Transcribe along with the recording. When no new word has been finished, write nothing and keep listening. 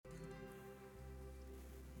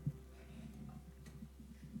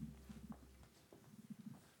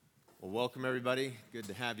Well, welcome everybody. Good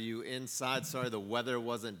to have you inside. Sorry the weather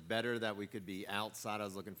wasn't better that we could be outside. I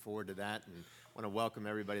was looking forward to that, and want to welcome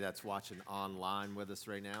everybody that's watching online with us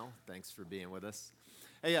right now. Thanks for being with us.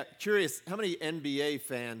 Hey, curious, how many NBA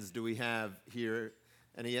fans do we have here?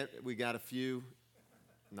 We got a few.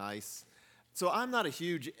 Nice. So I'm not a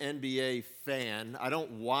huge NBA fan. I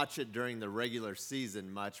don't watch it during the regular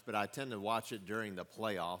season much, but I tend to watch it during the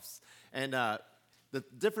playoffs. And the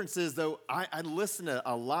difference is, though, I listen to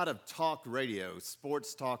a lot of talk radio,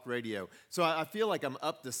 sports talk radio. So I feel like I'm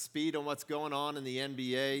up to speed on what's going on in the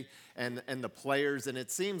NBA and the players. And it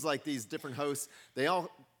seems like these different hosts, they all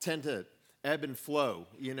tend to ebb and flow,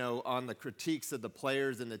 on the critiques of the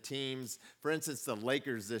players and the teams. For instance, the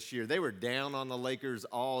Lakers this year, they were down on the Lakers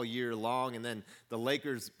all year long, and then the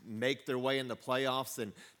Lakers make their way in the playoffs,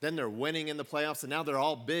 and then they're winning in the playoffs, and now they're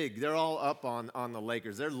all big. They're all up on the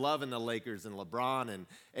Lakers. They're loving the Lakers and LeBron and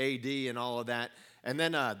AD and all of that. And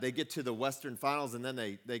then they get to the Western Finals, and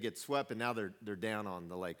then they get swept, and now they're down on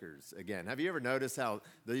the Lakers again. Have you ever noticed how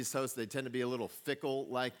these hosts, they tend to be a little fickle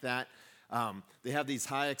like that? They have these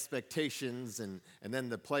high expectations, and then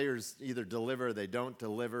the players either deliver or they don't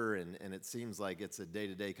deliver, and it seems like it's a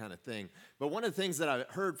day-to-day kind of thing. But one of the things that I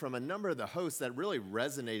heard from a number of the hosts that really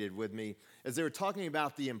resonated with me is they were talking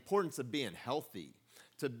about the importance of being healthy,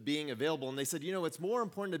 to being available. And they said, it's more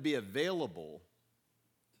important to be available.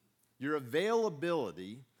 Your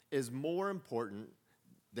availability is more important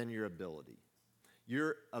than your ability.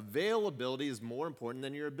 Your availability is more important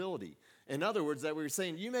than your ability. In other words, that we were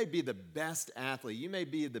saying, you may be the best athlete, you may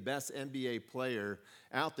be the best NBA player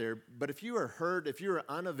out there, but if you are hurt, if you are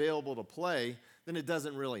unavailable to play, then it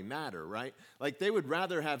doesn't really matter, right? Like they would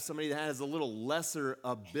rather have somebody that has a little lesser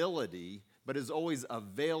ability, but is always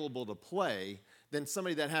available to play, than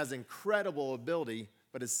somebody that has incredible ability,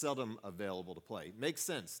 but is seldom available to play. Makes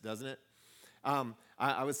sense, doesn't it?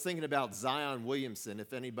 I was thinking about Zion Williamson.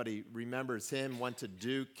 If anybody remembers him, went to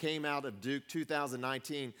Duke, came out of Duke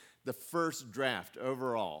 2019, the first draft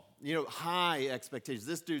overall. High expectations.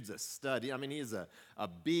 This dude's a stud. I mean, he's a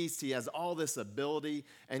beast. He has all this ability,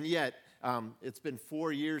 and yet it's been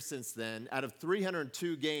 4 years since then. Out of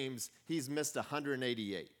 302 games, he's missed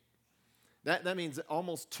 188. That means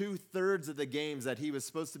almost 2/3 of the games that he was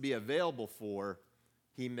supposed to be available for,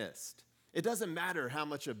 he missed. It doesn't matter how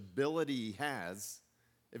much ability he has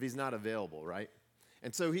if he's not available, right?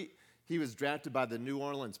 And so he was drafted by the New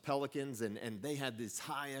Orleans Pelicans, and they had these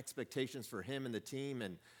high expectations for him and the team.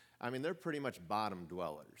 And, I mean, they're pretty much bottom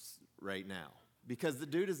dwellers right now because the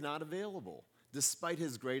dude is not available despite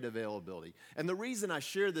his great availability. And the reason I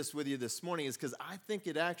share this with you this morning is because I think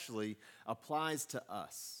it actually applies to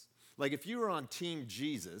us. Like if you are on Team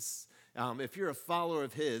Jesus, if you're a follower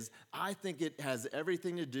of his, I think it has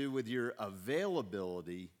everything to do with your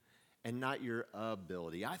availability and not your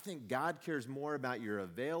ability. I think God cares more about your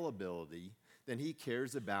availability than he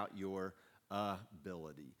cares about your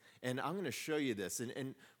ability. And I'm going to show you this.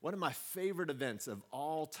 And one of my favorite events of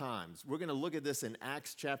all times, we're going to look at this in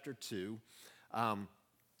Acts chapter 2.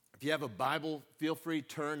 If you have a Bible, feel free to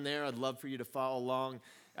turn there. I'd love for you to follow along.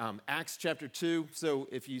 Acts chapter 2. So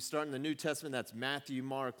if you start in the New Testament, that's Matthew,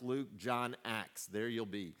 Mark, Luke, John, Acts. There you'll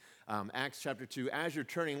be. Acts chapter 2. As you're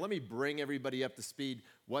turning, let me bring everybody up to speed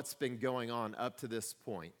what's been going on up to this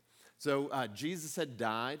point. So Jesus had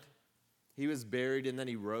died. He was buried, and then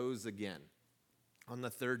he rose again on the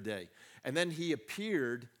third day. And then he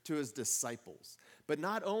appeared to his disciples. But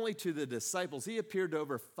not only to the disciples, he appeared to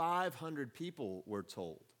over 500 people, we're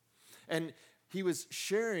told. And he was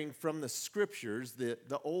sharing from the scriptures,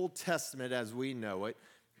 the Old Testament as we know it,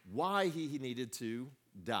 why he needed to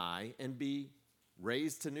die and be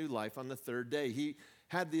raised to new life on the third day. He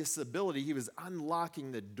had this ability. He was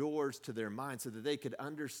unlocking the doors to their mind so that they could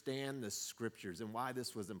understand the scriptures and why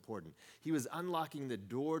this was important. He was unlocking the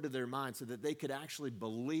door to their mind so that they could actually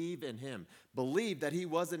believe in him, believe that he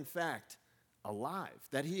was in fact alive,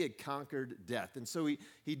 that he had conquered death. And so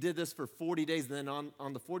he did this for 40 days, and then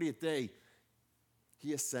on the 40th day,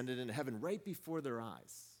 he ascended into heaven right before their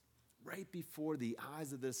eyes. Right before the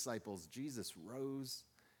eyes of the disciples, Jesus rose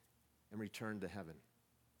and returned to heaven.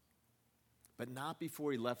 But not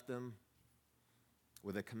before he left them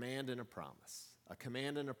with a command and a promise. A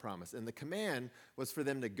command and a promise. And the command was for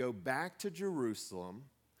them to go back to Jerusalem,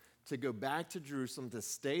 to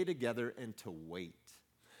stay together and to wait.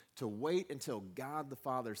 To wait until God the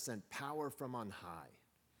Father sent power from on high.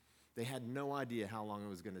 They had no idea how long it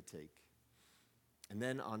was going to take. And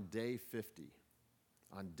then on day 50,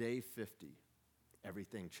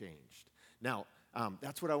 everything changed. Now,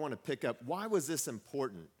 that's what I want to pick up. Why was this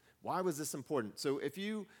important? So if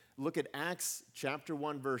you look at Acts chapter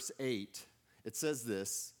 1, verse 8, it says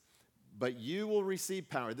this, but you will receive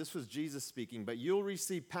power. This was Jesus speaking. But you'll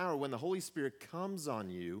receive power when the Holy Spirit comes on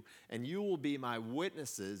you, and you will be my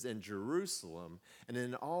witnesses in Jerusalem and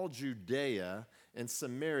in all Judea and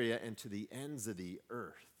Samaria and to the ends of the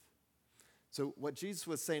earth. So what Jesus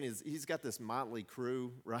was saying is he's got this motley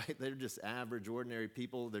crew, right? They're just average, ordinary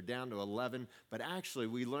people. They're down to 11. But actually,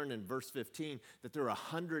 we learn in verse 15 that there are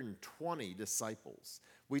 120 disciples.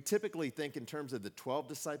 We typically think in terms of the 12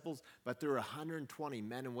 disciples, but there were 120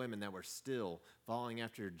 men and women that were still following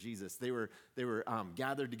after Jesus. They were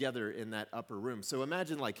gathered together in that upper room. So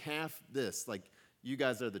imagine like half this, like you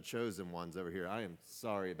guys are the chosen ones over here. I am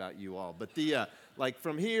sorry about you all. But like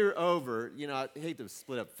from here over, I hate to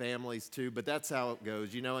split up families too, but that's how it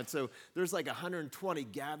goes, And so there's like 120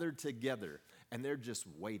 gathered together, and they're just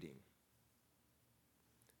waiting.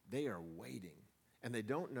 They are waiting, and they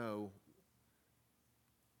don't know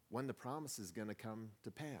when the promise is going to come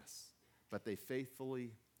to pass, but they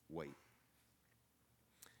faithfully wait.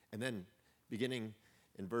 And then beginning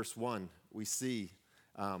in verse 1, we see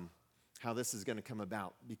how this is going to come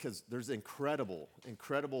about, because there's incredible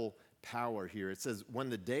power here. It says,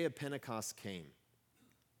 when the day of Pentecost came,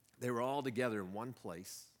 they were all together in one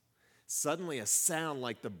place. Suddenly a sound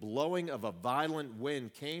like the blowing of a violent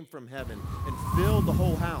wind came from heaven and filled the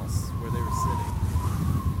whole house where they were sitting.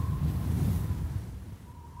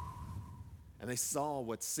 And they saw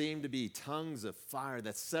what seemed to be tongues of fire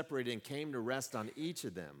that separated and came to rest on each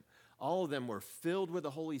of them. All of them were filled with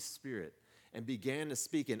the Holy Spirit and began to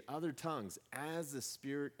speak in other tongues as the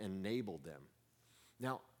Spirit enabled them.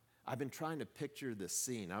 Now, I've been trying to picture this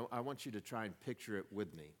scene. I want you to try and picture it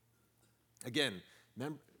with me. Again,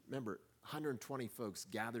 remember 120 folks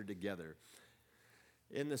gathered together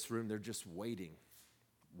in this room. They're just waiting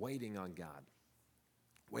on God,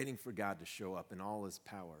 waiting for God to show up in all his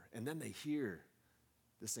power. And then they hear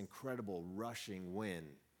this incredible rushing wind,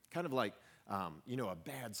 kind of like, a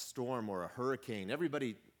bad storm or a hurricane.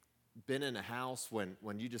 Everybody been in a house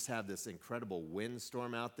when you just have this incredible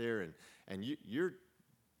windstorm out there, and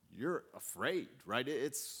you're afraid, right?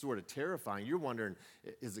 It's sort of terrifying. You're wondering,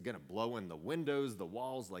 is it going to blow in the windows, the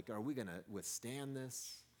walls? Like, are we going to withstand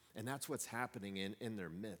this? And that's what's happening in their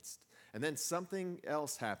midst. And then something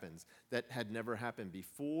else happens that had never happened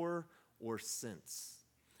before or since.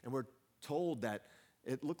 And we're told that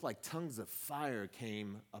it looked like tongues of fire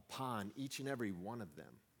came upon each and every one of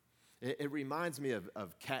them. It reminds me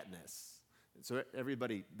of Katniss. So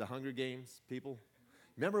everybody, the Hunger Games people,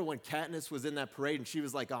 remember when Katniss was in that parade and she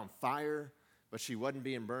was like on fire, but she wasn't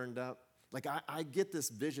being burned up? Like I get this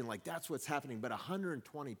vision, like that's what's happening, but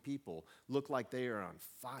 120 people look like they are on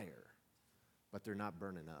fire, but they're not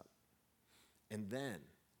burning up. And then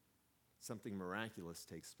something miraculous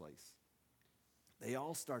takes place. They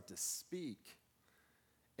all start to speak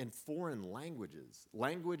in foreign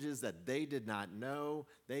languages that they did not know,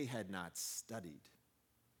 they had not studied.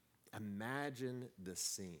 Imagine the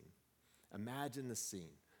scene. Imagine the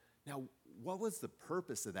scene. Now, what was the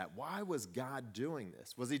purpose of that? Why was God doing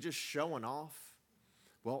this? Was he just showing off?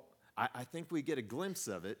 Well, I think we get a glimpse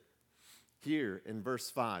of it here in verse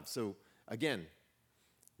 5. So again,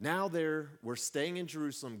 now there were staying in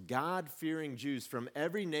Jerusalem God-fearing Jews from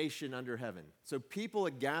every nation under heaven. So people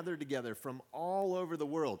had gathered together from all over the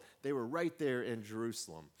world. They were right there in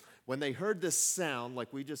Jerusalem. When they heard this sound,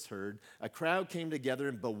 like we just heard, a crowd came together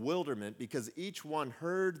in bewilderment because each one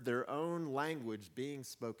heard their own language being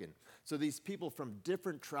spoken. So these people from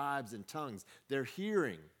different tribes and tongues, they're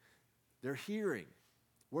hearing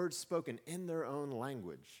words spoken in their own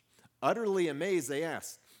language. Utterly amazed, they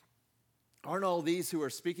asked, aren't all these who are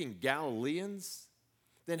speaking Galileans?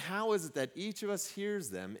 Then how is it that each of us hears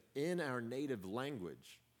them in our native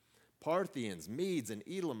language? Parthians, Medes, and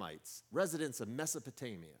Elamites, residents of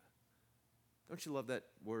Mesopotamia. Don't you love that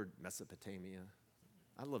word, Mesopotamia?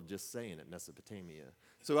 I love just saying it, Mesopotamia.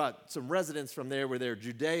 So some residents from there were there,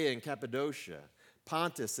 Judea and Cappadocia,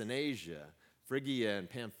 Pontus and Asia, Phrygia and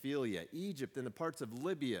Pamphylia, Egypt and the parts of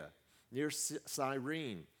Libya near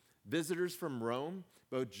Cyrene, visitors from Rome,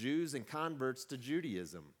 both Jews and converts to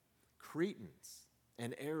Judaism, Cretans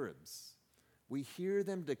and Arabs. We hear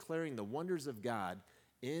them declaring the wonders of God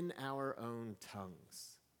in our own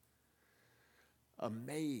tongues.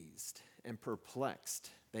 Amazed and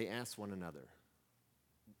perplexed, they asked one another,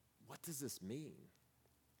 what does this mean?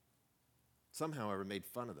 Some, however, made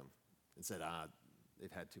fun of them and said,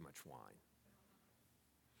 they've had too much wine.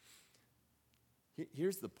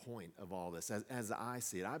 Here's the point of all this, as I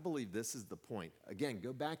see it. I believe this is the point. Again,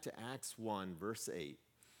 go back to Acts 1, verse 8,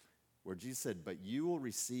 where Jesus said, but you will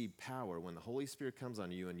receive power when the Holy Spirit comes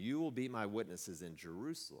on you, and you will be my witnesses in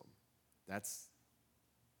Jerusalem. That's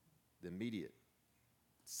the immediate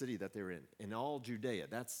city that they were in all Judea,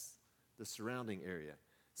 that's the surrounding area,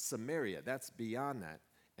 Samaria, that's beyond that,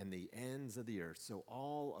 and the ends of the earth, so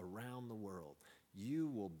all around the world, you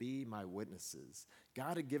will be my witnesses.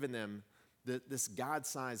 God had given them this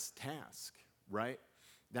God-sized task, right?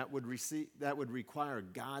 That would require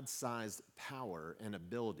God-sized power and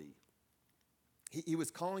ability. He was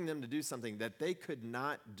calling them to do something that they could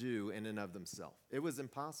not do in and of themselves. It was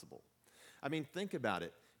impossible. I mean, think about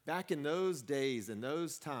it. Back in those days and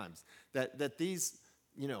those times, that these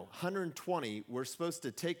 120 were supposed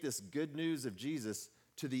to take this good news of Jesus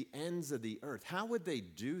to the ends of the earth. How would they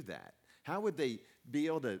do that? How would they be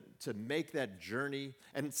able to make that journey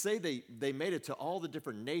and say they made it to all the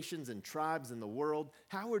different nations and tribes in the world?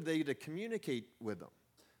 How were they to communicate with them?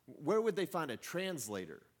 Where would they find a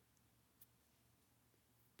translator?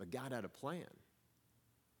 But God had a plan.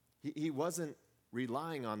 He wasn't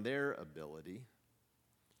relying on their ability.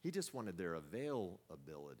 He just wanted their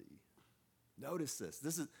availability. Notice this.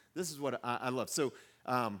 This is what I love. So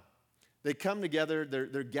they come together.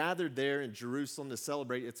 They're gathered there in Jerusalem to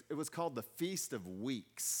celebrate. It was called the Feast of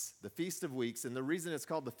Weeks. The Feast of Weeks. And the reason it's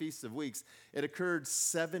called the Feast of Weeks, it occurred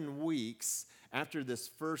 7 weeks after this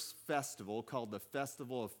first festival called the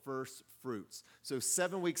Festival of First Fruits. So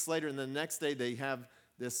 7 weeks later, and the next day they have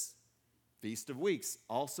this Feast of Weeks,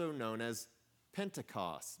 also known as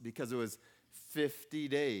Pentecost, because it was 50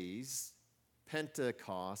 days,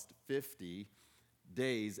 Pentecost, 50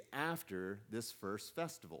 days after this first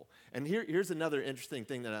festival. And here's another interesting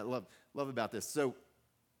thing that I love about this. So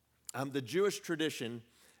the Jewish tradition,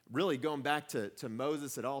 really going back to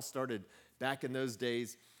Moses, it all started back in those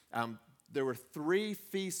days. There were 3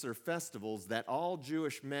 feasts or festivals that all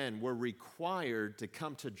Jewish men were required to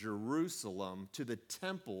come to Jerusalem, to the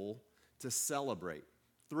temple, to celebrate.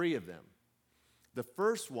 3 of them. The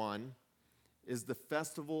first one is the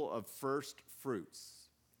Festival of First Fruits.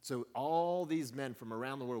 So all these men from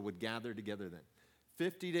around the world would gather together then.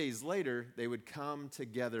 50 days later, they would come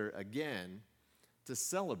together again to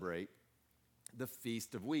celebrate the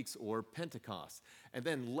Feast of Weeks or Pentecost. And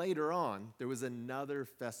then later on, there was another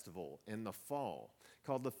festival in the fall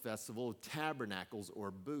called the Festival of Tabernacles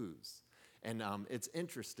or Booths. And it's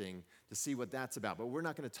interesting to see what that's about. But we're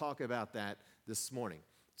not going to talk about that this morning.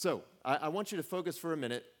 So I want you to focus for a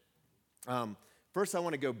minute. First, I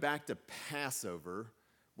want to go back to Passover,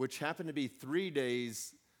 which happened to be 3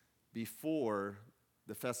 days before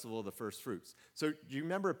the Festival of the First Fruits. So do you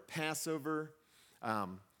remember Passover?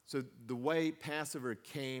 So the way Passover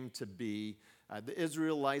came to be, the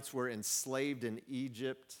Israelites were enslaved in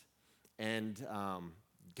Egypt, and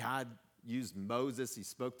God used Moses. He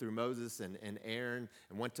spoke through Moses and Aaron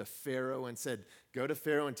and went to Pharaoh and said, go to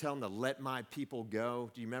Pharaoh and tell him to let my people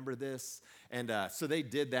go. Do you remember this? And so they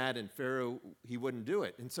did that, and Pharaoh, he wouldn't do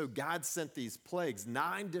it. And so God sent these plagues,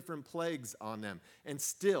 9 different plagues on them, and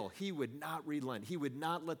still he would not relent. He would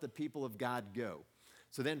not let the people of God go.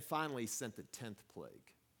 So then finally he sent the 10th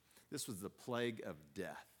plague. This was the plague of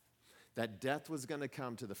death. That death was going to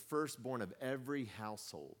come to the firstborn of every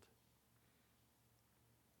household.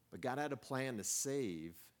 But God had a plan to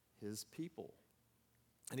save his people.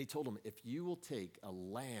 And he told them, if you will take a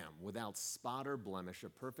lamb without spot or blemish, a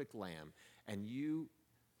perfect lamb, and you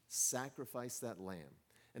sacrifice that lamb,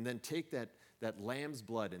 and then take that lamb's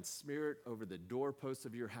blood and smear it over the doorposts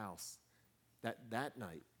of your house, that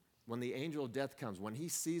night, when the angel of death comes, when he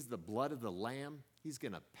sees the blood of the lamb, he's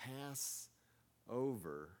going to pass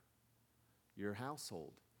over your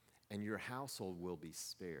household, and your household will be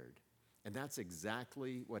spared. And that's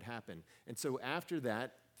exactly what happened. And so after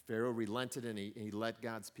that, Pharaoh relented and he let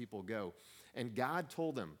God's people go. And God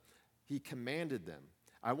told them, he commanded them,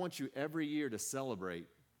 I want you every year to celebrate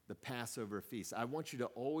the Passover feast. I want you to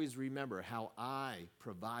always remember how I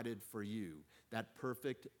provided for you that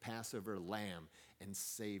perfect Passover lamb and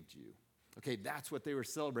saved you. Okay, that's what they were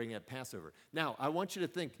celebrating at Passover. Now, I want you to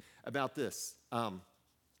think about this. A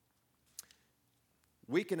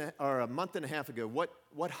month and a half ago,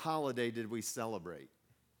 what holiday did we celebrate?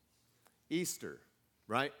 Easter,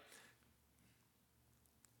 right?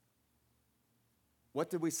 What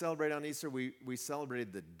did we celebrate on Easter? We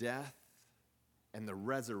celebrated the death and the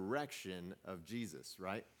resurrection of Jesus,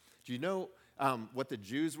 right? Do you know what the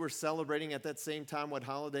Jews were celebrating at that same time? What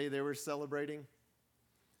holiday they were celebrating?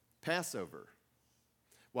 Passover.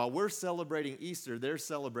 While we're celebrating Easter, they're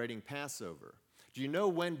celebrating Passover. Do you know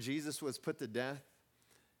when Jesus was put to death?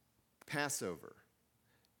 Passover.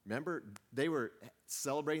 Remember, they were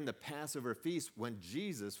celebrating the Passover feast when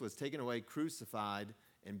Jesus was taken away, crucified,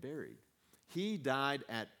 and buried. He died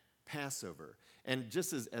at Passover. And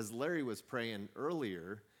just as Larry was praying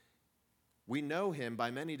earlier, We know him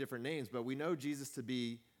by many different names, but we know Jesus to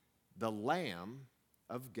be the Lamb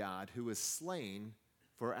of God who was slain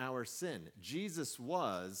for our sin. Jesus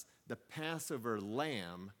was the Passover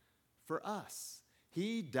lamb for us.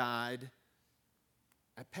 He died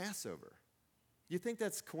at Passover. You think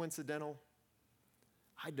that's coincidental?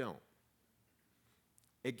 I don't.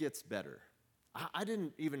 It gets better. I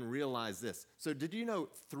didn't even realize this. So did you know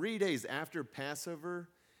 3 days after Passover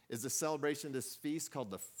is the celebration of this feast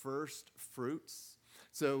called the first fruits?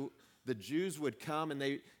 So the Jews would come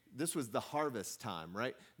and this was the harvest time,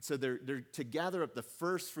 right? So they're to gather up the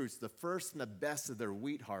first fruits, the first and the best of their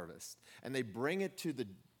wheat harvest, and they bring it to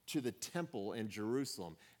the temple in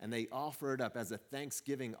Jerusalem, and they offer it up as a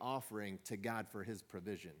thanksgiving offering to God for his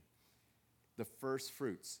provision. The first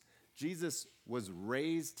fruits. Jesus was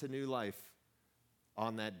raised to new life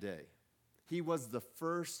on that day. He was the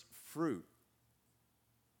first fruit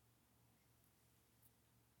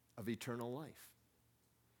of eternal life.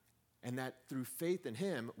 And that through faith in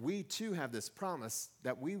him, we too have this promise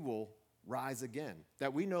that we will rise again,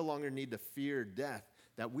 that we no longer need to fear death,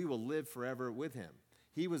 that we will live forever with him.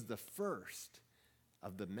 He was the first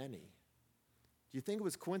of the many. Do you think it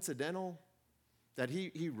was coincidental that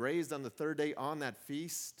he raised on the third day on that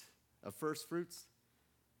feast of first fruits?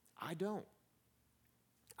 I don't.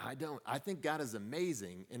 I think God is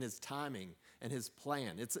amazing in his timing and his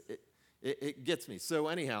plan. It gets me. So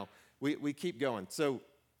anyhow, we keep going. So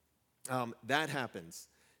that happens.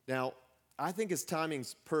 Now, I think his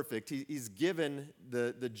timing's perfect. He's given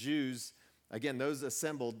the Jews, again, those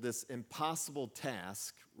assembled, this impossible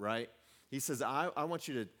task, right? He says, I want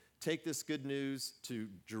you to take this good news to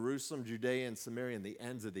Jerusalem, Judea, and Samaria, and the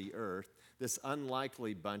ends of the earth, this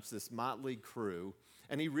unlikely bunch, this motley crew.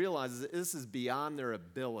 And he realizes that this is beyond their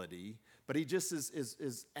ability, but he just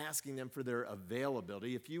is asking them for their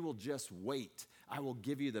availability. If you will just wait, I will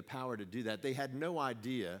give you the power to do that. They had no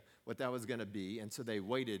idea what that was going to be, and so they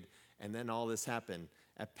waited, and then all this happened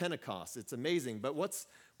at Pentecost. It's amazing. But what's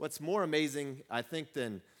more amazing, I think,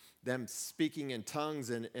 than them speaking in tongues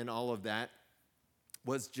and all of that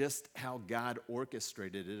was just how God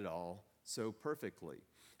orchestrated it all so perfectly.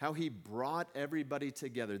 How he brought everybody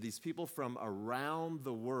together, these people from around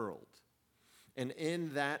the world. And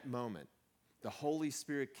in that moment, the Holy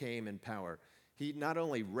Spirit came in power. He not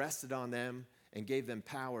only rested on them and gave them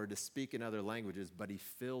power to speak in other languages, but he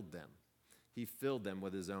filled them. He filled them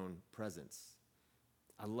with his own presence.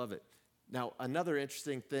 I love it. Now, another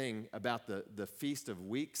interesting thing about the Feast of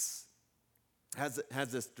Weeks has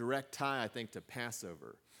this direct tie, I think, to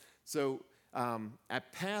Passover. So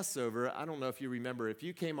at Passover, I don't know if you remember, if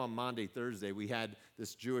you came on Maundy, Thursday, we had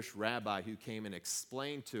this Jewish rabbi who came and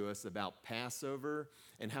explained to us about Passover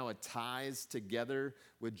and how it ties together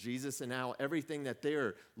with Jesus and how everything that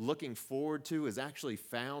they're looking forward to is actually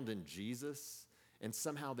found in Jesus, and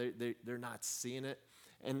somehow they're not seeing it.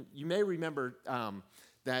 And you may remember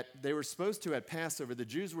that they were supposed to, at Passover, the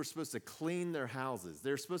Jews were supposed to clean their houses.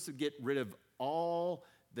 They're supposed to get rid of all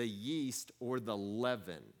the yeast or the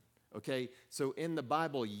leaven. Okay, so in the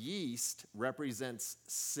Bible, yeast represents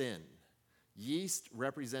sin. Yeast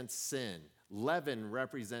represents sin. Leaven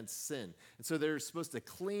represents sin. And so they're supposed to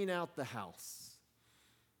clean out the house.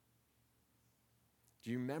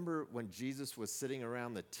 Do you remember when Jesus was sitting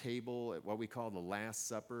around the table at what we call the Last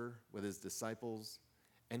Supper with his disciples,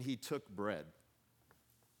 and he took bread?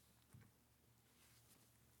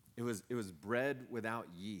 It was bread without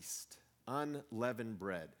yeast, unleavened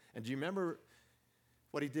bread. And do you remember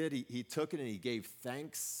what he did? He took it and he gave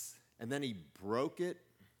thanks, and then he broke it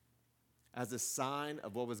as a sign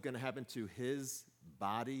of what was going to happen to his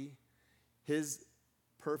body, his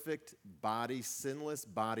perfect body, sinless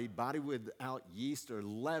body without yeast or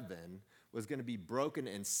leaven, was going to be broken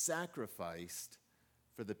and sacrificed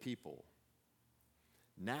for the people.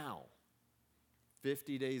 Now,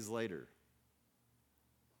 50 days later,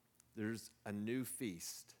 there's a new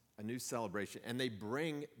feast, a new celebration, and they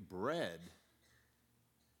bring bread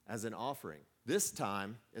as an offering. This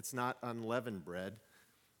time, it's not unleavened bread.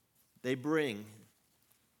 They bring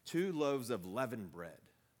 2 loaves of leavened bread,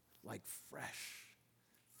 like fresh,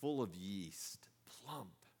 full of yeast, plump,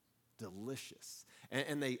 delicious.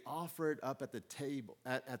 And they offer it up at the table,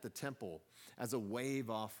 at the temple, as a wave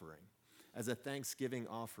offering, as a thanksgiving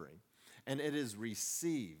offering. And it is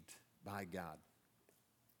received by God.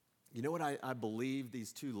 You know what I believe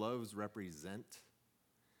these 2 loaves represent?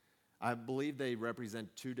 I believe they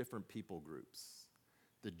represent 2 different people groups,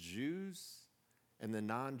 the Jews and the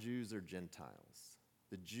non-Jews or Gentiles.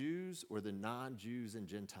 The Jews or the non-Jews and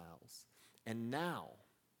Gentiles. And now,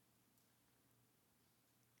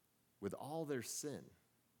 with all their sin,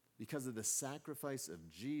 because of the sacrifice of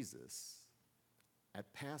Jesus,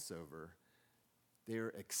 at Passover,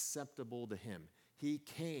 they're acceptable to him. He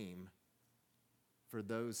came for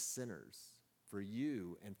those sinners, for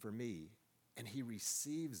you and for me, and he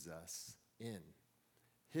receives us in.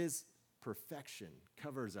 His perfection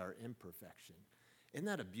covers our imperfection. Isn't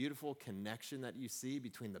that a beautiful connection that you see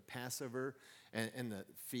between the Passover and the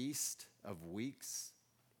Feast of Weeks,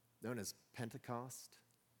 known as Pentecost?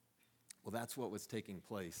 Well, that's what was taking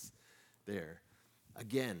place there.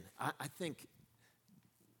 Again, I think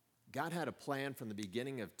God had a plan from the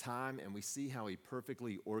beginning of time, and we see how he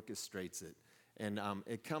perfectly orchestrates it. And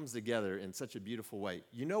it comes together in such a beautiful way.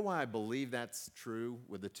 You know why I believe that's true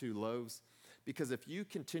with the 2 loaves? Because if you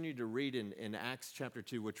continue to read in Acts chapter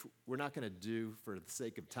 2, which we're not going to do for the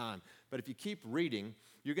sake of time, but if you keep reading,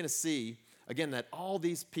 you're going to see, again, that all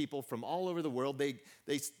these people from all over the world, they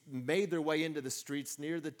made their way into the streets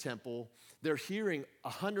near the temple. They're hearing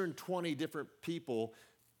 120 different people,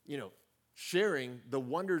 sharing the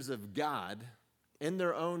wonders of God in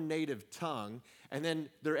their own native tongue. And then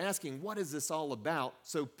they're asking, what is this all about?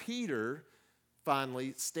 So Peter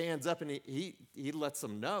finally stands up and he lets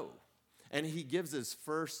them know. And he gives his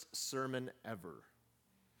first sermon ever.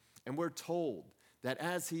 And we're told that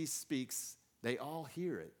as he speaks, they all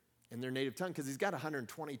hear it in their native tongue because he's got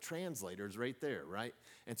 120 translators right there, right?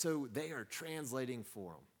 And so they are translating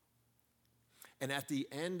for him. And at the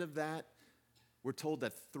end of that, we're told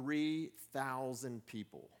that 3,000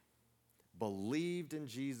 people believed in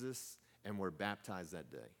Jesus and were baptized that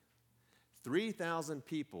day. 3,000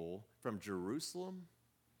 people from Jerusalem,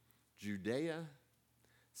 Judea,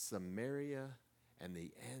 Samaria, and the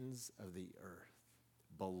ends of the earth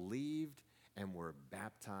believed and were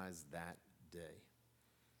baptized that day.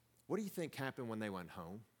 What do you think happened when they went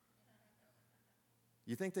home?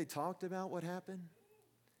 You think they talked about what happened?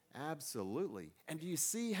 Absolutely. And do you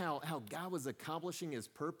see how God was accomplishing his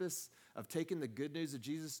purpose of taking the good news of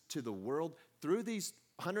Jesus to the world through these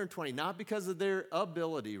 120, not because of their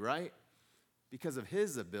ability, right? Because of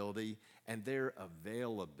his ability and their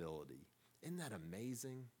availability. Isn't that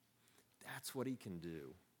amazing? That's what he can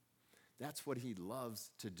do. That's what he loves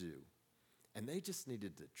to do. And they just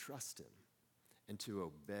needed to trust him and to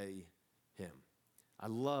obey him. I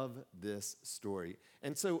love this story.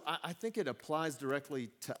 And so I think it applies directly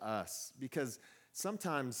to us because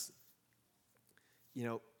sometimes,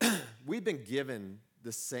 we've been given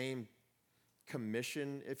the same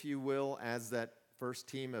commission, if you will, as that first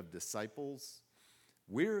team of disciples.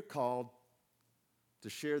 We're called to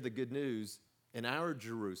share the good news in our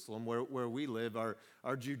Jerusalem, where we live, our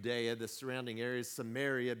Judea, the surrounding areas,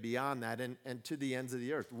 Samaria, beyond that, and to the ends of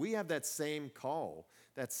the earth. We have that same call,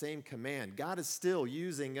 that same command. God is still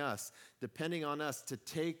using us, depending on us, to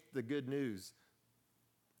take the good news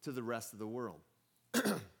to the rest of the world.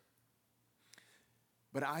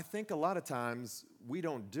 But I think a lot of times we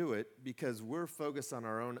don't do it because we're focused on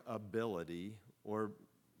our own ability, or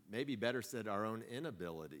maybe better said, our own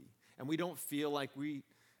inability. And we don't feel like we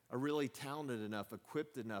are really talented enough,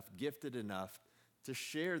 equipped enough, gifted enough to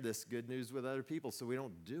share this good news with other people, so we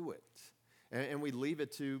don't do it. And we leave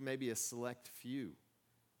it to maybe a select few.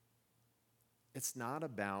 It's not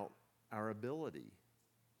about our ability.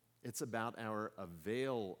 It's about our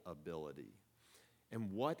availability.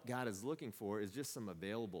 And what God is looking for is just some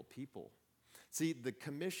available people. See, the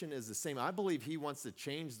commission is the same. I believe he wants to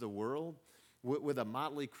change the world with a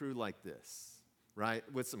motley crew like this. Right,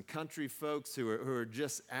 with some country folks who are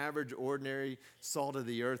just average, ordinary, salt of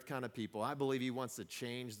the earth kind of people. I believe he wants to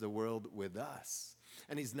change the world with us.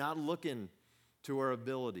 And he's not looking to our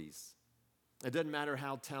abilities. It doesn't matter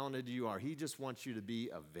how talented you are. He just wants you to be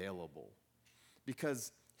available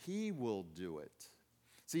because he will do it.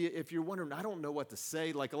 See, if you're wondering, I don't know what to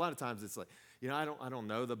say, like a lot of times it's like, I don't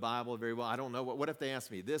know the Bible very well. I don't know what if they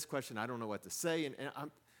ask me this question, I don't know what to say. And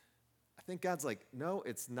I think God's like, no,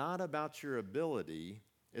 it's not about your ability.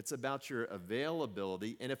 It's about your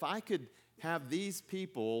availability. And if I could have these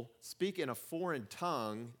people speak in a foreign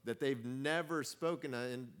tongue that they've never spoken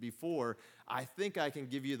in before, I think I can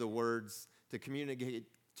give you the words to communicate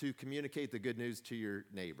the good news to your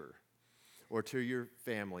neighbor or to your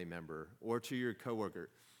family member or to your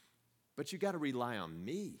coworker. But you got to rely on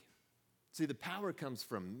me. See, the power comes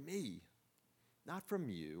from me, not from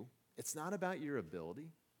you. It's not about your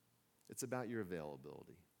ability. It's about your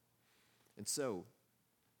availability. And so,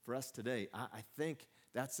 for us today, I think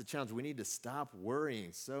that's the challenge. We need to stop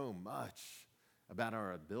worrying so much about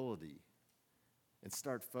our ability and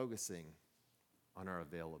start focusing on our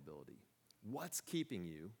availability. What's keeping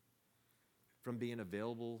you from being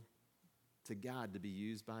available to God to be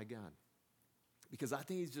used by God? Because I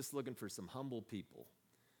think he's just looking for some humble people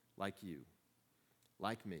like you,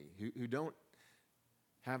 like me, who don't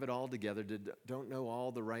have it all together, don't know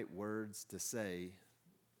all the right words to say,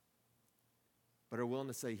 but are willing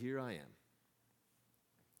to say, here I am.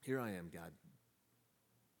 Here I am, God.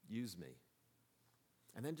 Use me.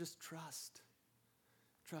 And then just trust.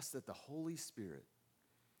 Trust that the Holy Spirit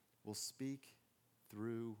will speak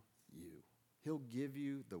through you. He'll give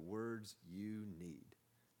you the words you need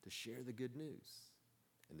to share the good news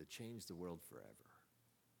and to change the world forever.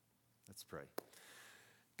 Let's pray.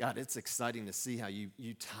 God, it's exciting to see how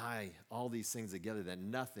you tie all these things together, that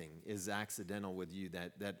nothing is accidental with you,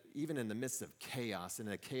 that even in the midst of chaos, in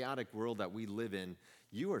a chaotic world that we live in,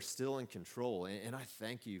 you are still in control, and I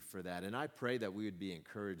thank you for that. And I pray that we would be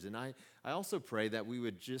encouraged, and I also pray that we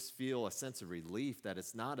would just feel a sense of relief that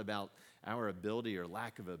it's not about our ability or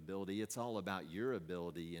lack of ability, it's all about your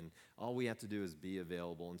ability, and all we have to do is be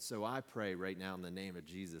available. And so I pray right now in the name of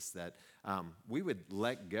Jesus that we would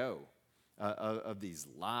let go of these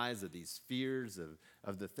lies, of these fears,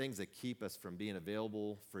 of the things that keep us from being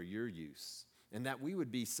available for your use. And that we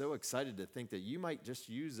would be so excited to think that you might just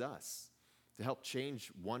use us to help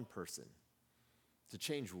change one person, to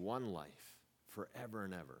change one life forever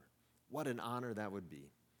and ever. What an honor that would be.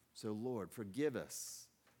 So Lord, forgive us.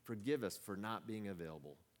 Forgive us for not being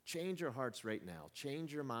available. Change our hearts right now.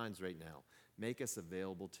 Change our minds right now. Make us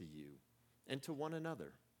available to you and to one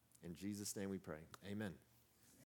another. In Jesus' name we pray. Amen.